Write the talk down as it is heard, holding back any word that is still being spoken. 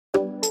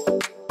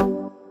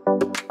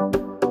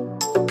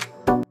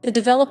The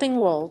developing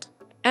world,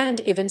 and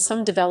even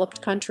some developed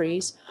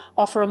countries,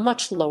 offer a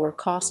much lower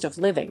cost of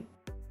living,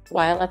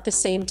 while at the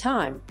same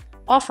time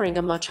offering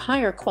a much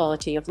higher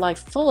quality of life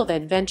full of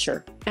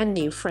adventure and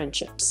new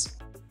friendships.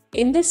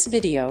 In this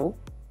video,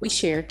 we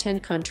share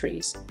 10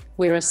 countries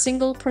where a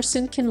single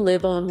person can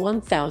live on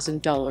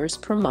 $1,000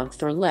 per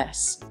month or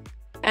less,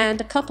 and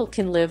a couple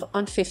can live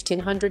on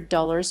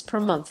 $1,500 per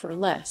month or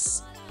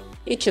less.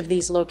 Each of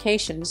these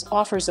locations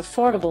offers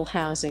affordable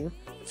housing,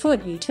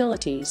 food,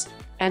 utilities,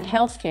 and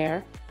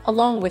healthcare,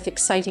 along with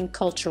exciting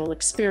cultural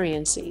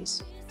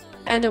experiences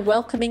and a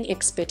welcoming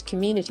expat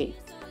community.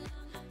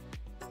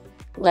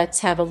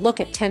 Let's have a look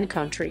at 10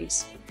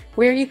 countries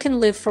where you can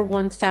live for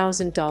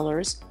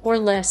 $1,000 or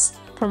less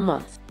per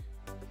month.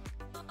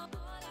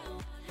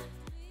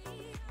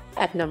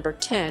 At number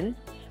 10,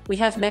 we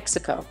have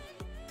Mexico.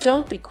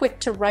 Don't be quick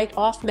to write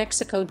off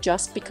Mexico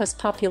just because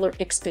popular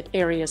expat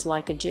areas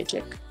like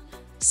Ajijic,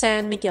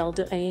 San Miguel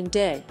de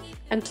Allende,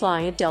 and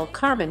Playa del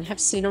Carmen have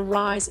seen a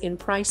rise in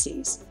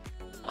prices.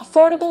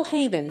 Affordable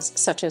havens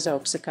such as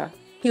Oaxaca,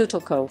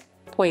 Huatulco,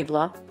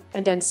 Puebla,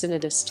 and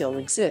Ensenada still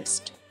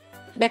exist.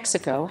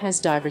 Mexico has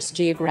diverse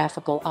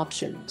geographical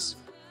options.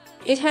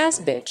 It has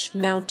beach,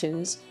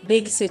 mountains,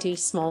 big city,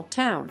 small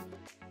town.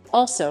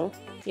 Also,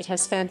 it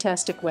has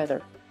fantastic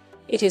weather.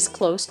 It is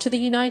close to the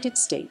United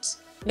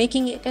States,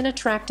 making it an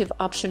attractive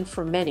option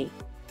for many.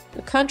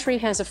 The country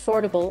has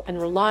affordable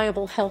and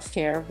reliable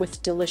healthcare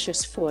with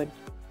delicious food.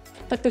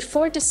 But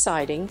before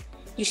deciding,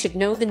 you should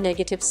know the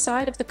negative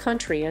side of the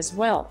country as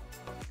well.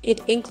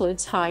 It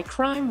includes high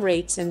crime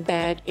rates and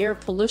bad air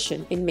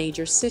pollution in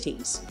major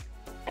cities,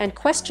 and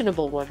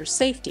questionable water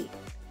safety.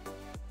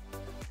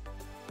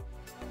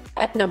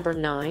 At number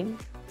 9,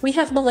 we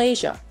have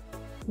Malaysia.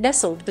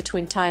 Nestled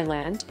between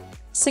Thailand,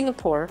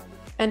 Singapore,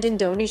 and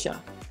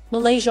Indonesia,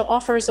 Malaysia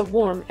offers a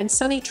warm and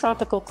sunny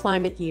tropical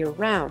climate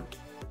year-round.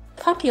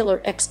 Popular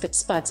expat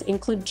spots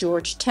include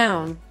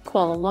Georgetown,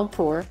 Kuala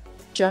Lumpur,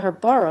 Johor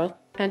Bahru,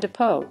 and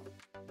Ipoh.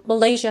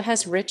 Malaysia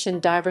has rich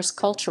and diverse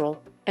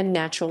cultural and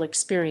natural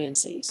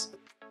experiences.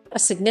 A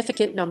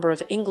significant number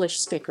of English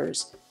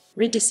speakers,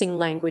 reducing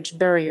language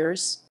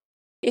barriers.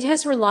 It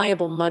has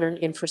reliable modern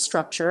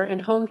infrastructure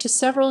and home to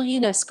several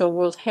UNESCO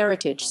World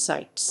Heritage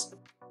Sites.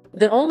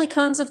 The only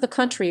cons of the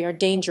country are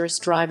dangerous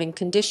driving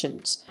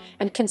conditions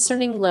and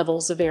concerning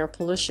levels of air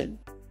pollution.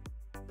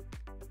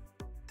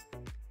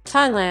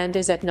 Thailand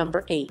is at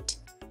number 8.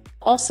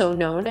 Also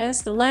known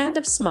as the Land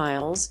of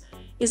Smiles,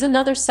 is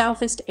another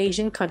Southeast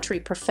Asian country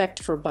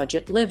perfect for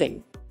budget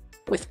living,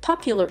 with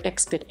popular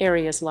expat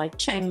areas like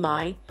Chiang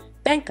Mai,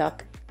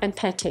 Bangkok, and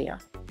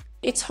Pattaya.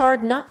 It's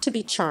hard not to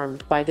be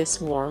charmed by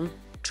this warm,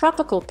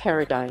 tropical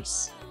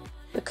paradise.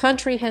 The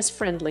country has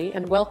friendly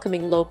and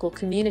welcoming local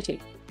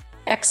community,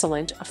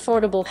 excellent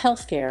affordable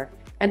healthcare,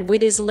 and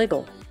it is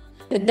legal.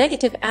 The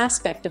negative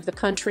aspect of the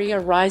country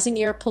are rising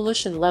air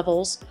pollution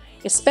levels,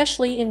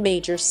 especially in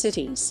major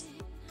cities,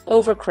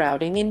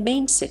 overcrowding in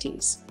main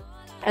cities,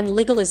 and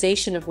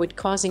legalization of weed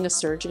causing a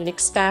surge in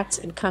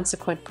expats and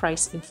consequent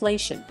price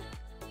inflation.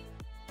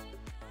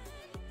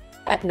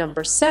 At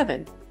number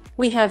 7,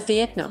 we have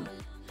Vietnam.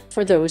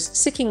 For those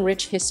seeking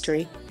rich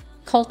history,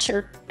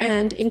 culture,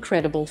 and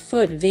incredible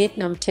food,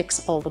 Vietnam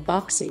ticks all the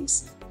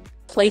boxes.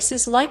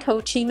 Places like Ho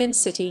Chi Minh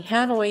City,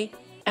 Hanoi,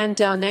 and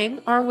Da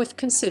Nang are worth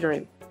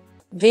considering.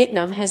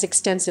 Vietnam has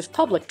extensive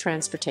public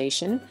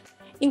transportation,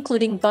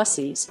 including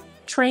buses,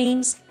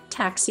 trains,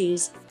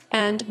 taxis,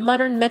 and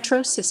modern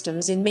metro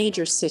systems in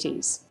major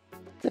cities.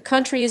 The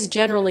country is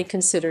generally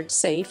considered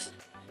safe,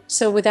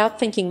 so without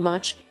thinking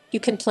much, you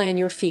can plan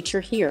your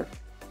future here.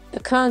 The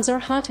cons are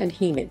hot and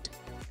humid.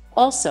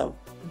 Also,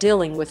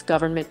 dealing with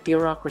government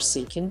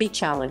bureaucracy can be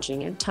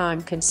challenging and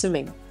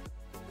time-consuming.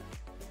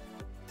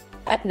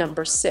 At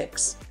number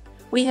 6,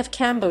 we have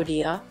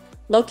Cambodia.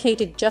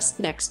 Located just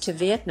next to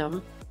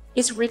Vietnam,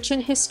 is rich in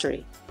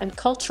history and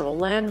cultural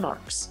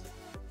landmarks.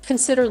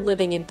 Consider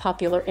living in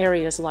popular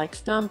areas like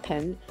Phnom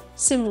Penh,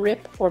 Siem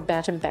Reap, or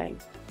Battambang.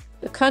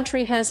 The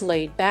country has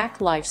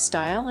laid-back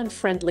lifestyle and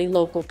friendly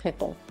local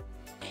people.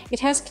 It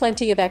has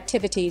plenty of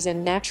activities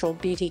and natural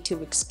beauty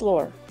to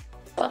explore,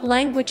 but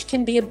language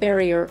can be a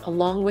barrier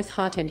along with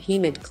hot and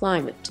humid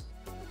climate.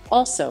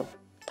 Also,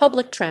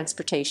 public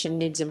transportation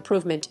needs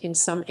improvement in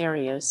some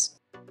areas.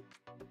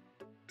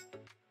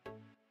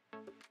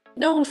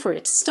 Known for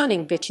its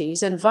stunning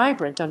beaches and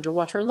vibrant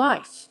underwater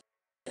life,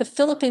 the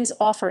Philippines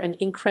offer an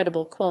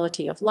incredible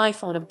quality of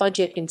life on a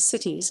budget in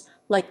cities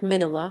like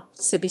Manila,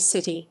 Cebu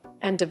City,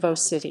 and Davao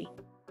City.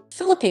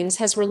 Philippines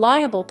has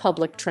reliable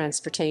public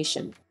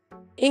transportation.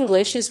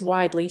 English is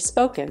widely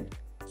spoken,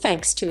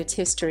 thanks to its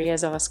history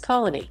as a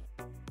colony.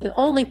 The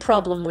only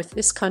problem with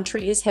this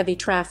country is heavy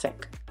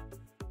traffic.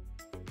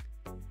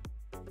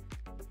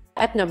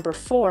 At number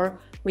 4,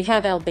 we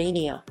have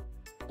Albania.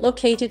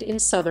 Located in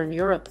southern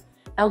Europe,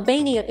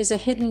 Albania is a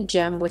hidden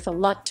gem with a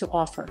lot to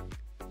offer.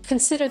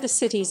 Consider the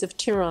cities of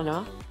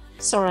Tirana,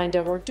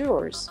 Saranda, or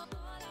Durrës.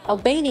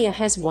 Albania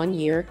has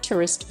one-year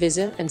tourist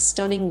visa and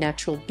stunning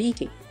natural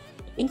beauty,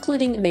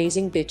 including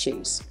amazing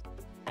beaches,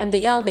 and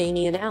the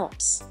Albanian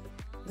Alps.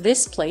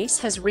 This place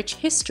has rich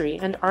history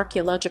and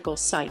archaeological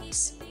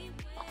sites,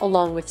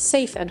 along with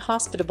safe and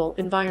hospitable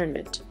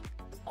environment.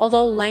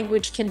 Although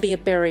language can be a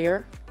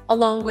barrier,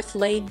 along with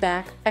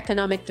laid-back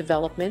economic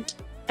development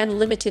and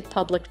limited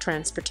public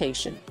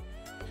transportation.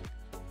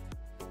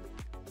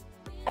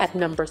 At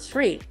number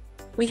 3,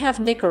 we have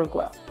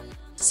Nicaragua.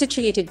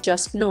 Situated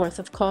just north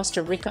of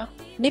Costa Rica,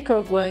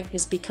 Nicaragua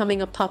is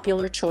becoming a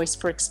popular choice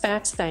for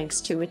expats thanks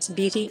to its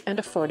beauty and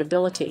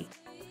affordability.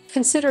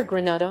 Consider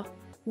Granada,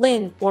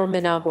 Lin, or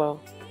Managua.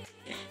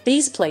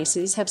 These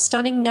places have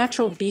stunning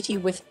natural beauty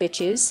with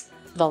beaches,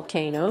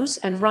 volcanoes,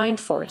 and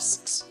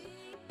rainforests.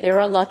 There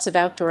are lots of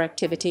outdoor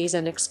activities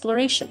and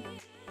exploration,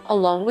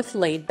 along with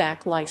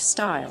laid-back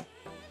lifestyle.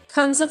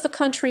 Cons of the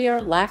country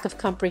are lack of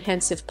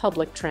comprehensive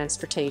public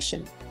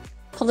transportation,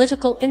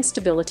 political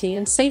instability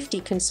and safety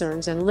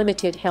concerns, and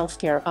limited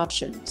healthcare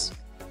options.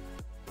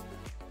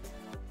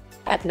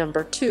 At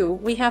number 2,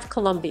 we have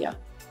Colombia.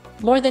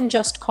 More than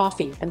just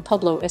coffee and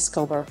Pablo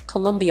Escobar,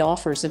 Colombia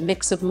offers a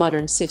mix of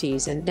modern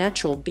cities and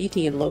natural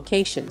beauty in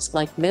locations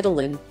like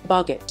Medellin,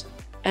 Bogotá,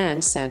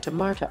 and Santa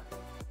Marta.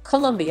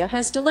 Colombia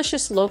has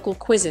delicious local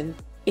cuisine,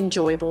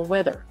 enjoyable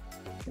weather,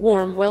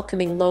 warm,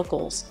 welcoming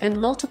locals,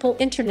 and multiple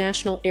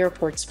international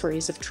airports for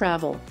ease of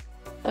travel.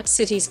 But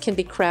cities can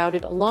be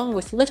crowded along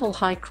with little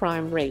high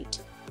crime rate.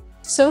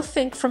 So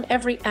think from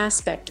every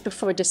aspect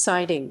before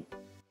deciding.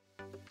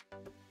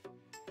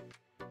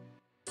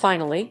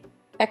 Finally,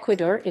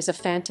 Ecuador is a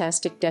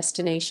fantastic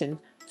destination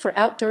for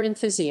outdoor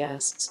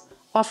enthusiasts,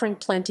 offering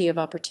plenty of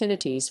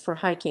opportunities for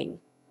hiking,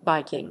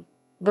 biking,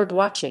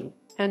 birdwatching,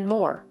 and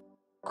more.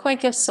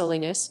 Cuenca,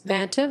 Salinas,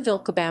 Manta,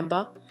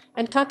 Vilcabamba,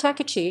 and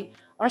Cotacachi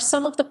are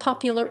some of the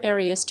popular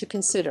areas to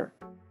consider.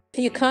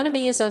 The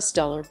economy is US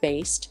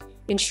dollar-based,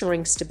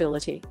 ensuring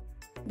stability,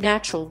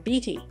 natural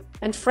beauty,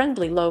 and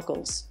friendly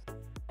locals.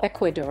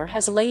 Ecuador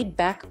has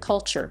laid-back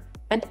culture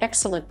and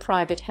excellent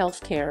private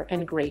healthcare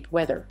and great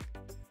weather.